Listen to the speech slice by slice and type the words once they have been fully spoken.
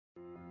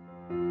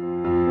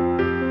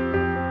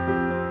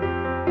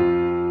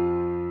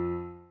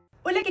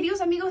Hola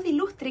queridos amigos de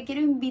Ilustre,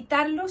 quiero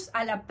invitarlos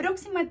a la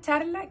próxima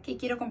charla que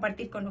quiero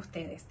compartir con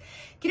ustedes.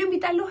 Quiero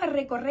invitarlos a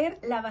recorrer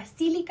la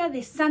Basílica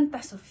de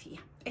Santa Sofía.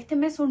 Este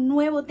mes es un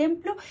nuevo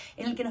templo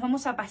en el que nos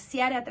vamos a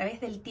pasear a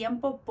través del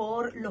tiempo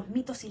por los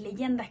mitos y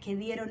leyendas que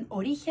dieron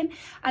origen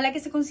a la que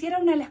se considera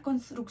una de las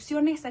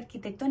construcciones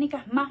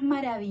arquitectónicas más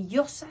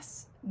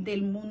maravillosas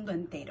del mundo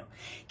entero.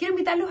 Quiero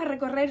invitarlos a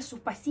recorrer sus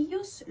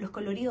pasillos, los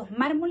coloridos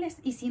mármoles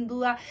y sin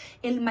duda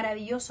el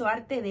maravilloso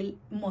arte del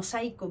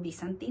mosaico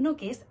bizantino,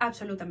 que es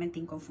absolutamente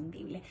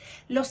inconfundible.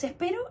 Los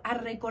espero a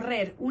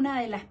recorrer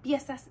una de las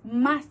piezas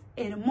más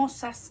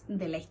hermosas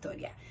de la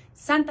historia,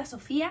 Santa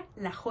Sofía,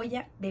 la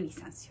joya de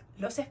Bizancio.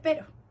 Los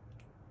espero.